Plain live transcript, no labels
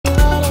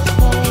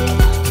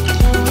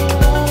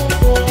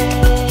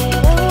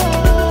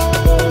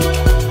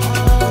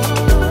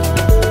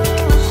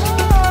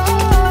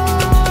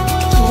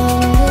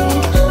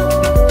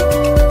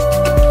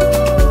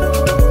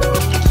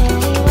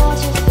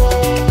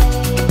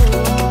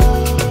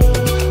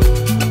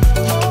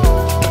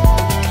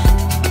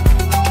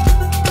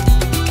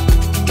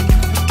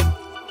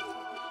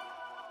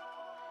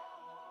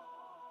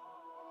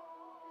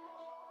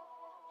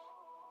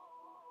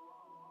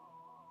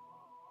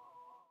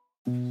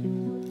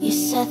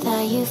said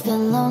that you've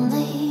been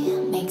lonely,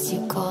 makes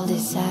you cold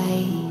as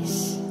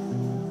ice.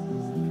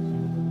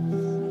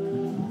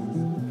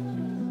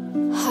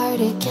 Hard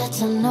to get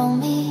to know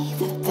me,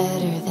 but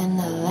better than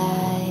the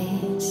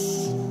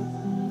lies.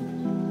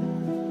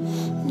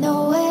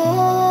 No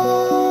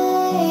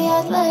way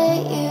I'd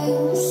let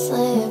you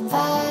slip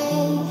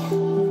by.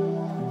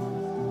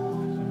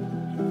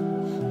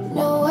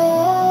 No way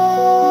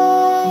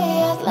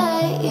I'd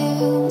let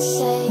you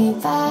say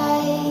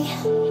bye.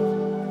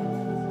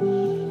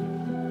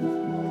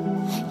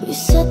 You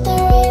said there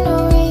ain't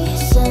no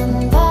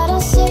reason, but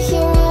I'll sit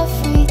here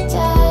every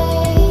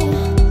day,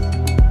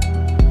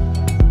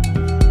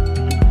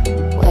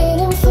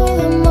 waiting for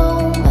the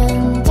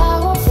moment I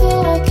won't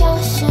feel like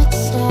I should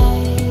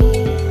stay.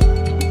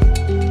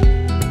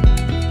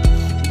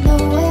 No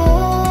way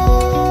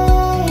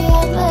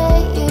I'd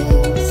let you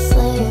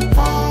slip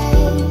by.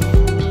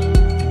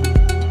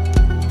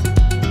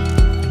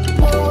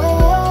 No way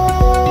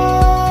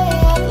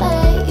I'd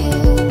let you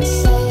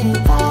say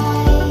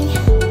bye.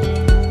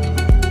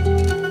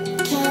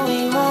 Can we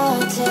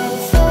watch it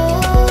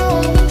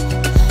fade,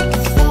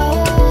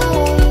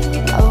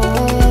 fade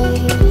away?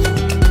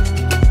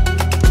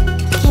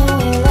 Can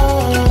we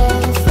let it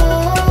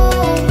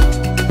fade,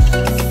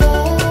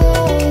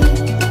 fade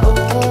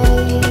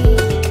away?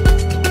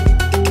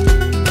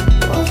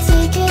 We'll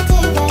take it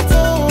day by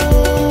day.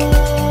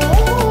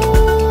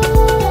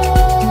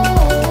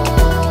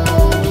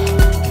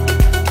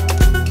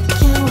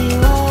 Can we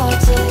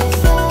watch it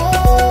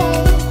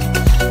fade,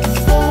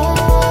 fade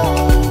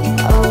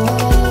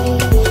away?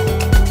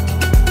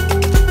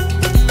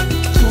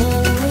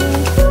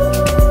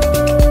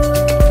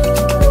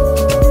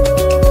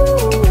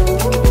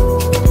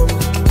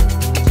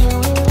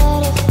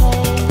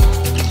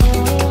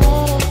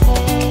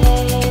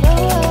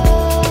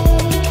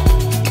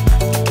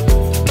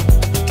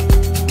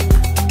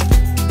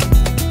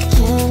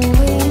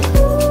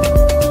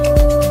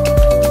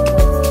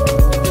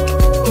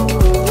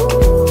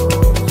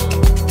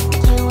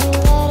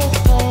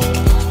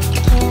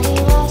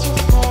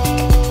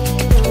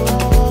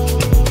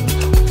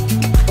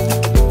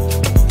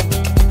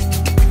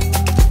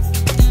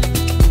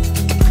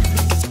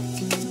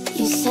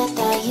 You said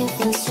that you've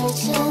been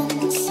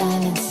searching,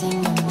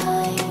 silencing my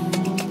mind,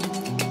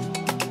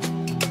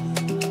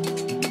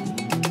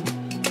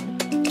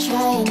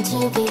 trying to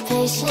be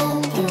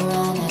patient, but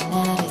running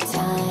out of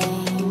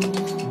time.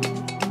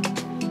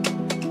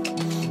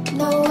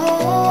 No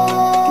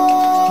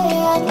way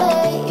I'd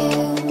let you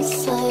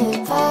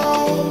slip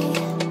by.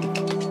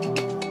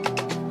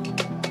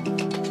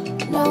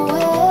 No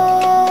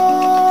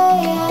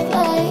way I'd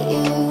let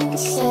you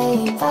say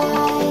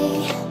bye.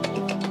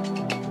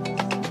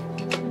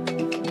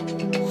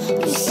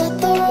 You said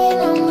there ain't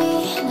no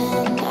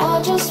meaning,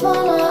 I just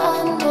wanna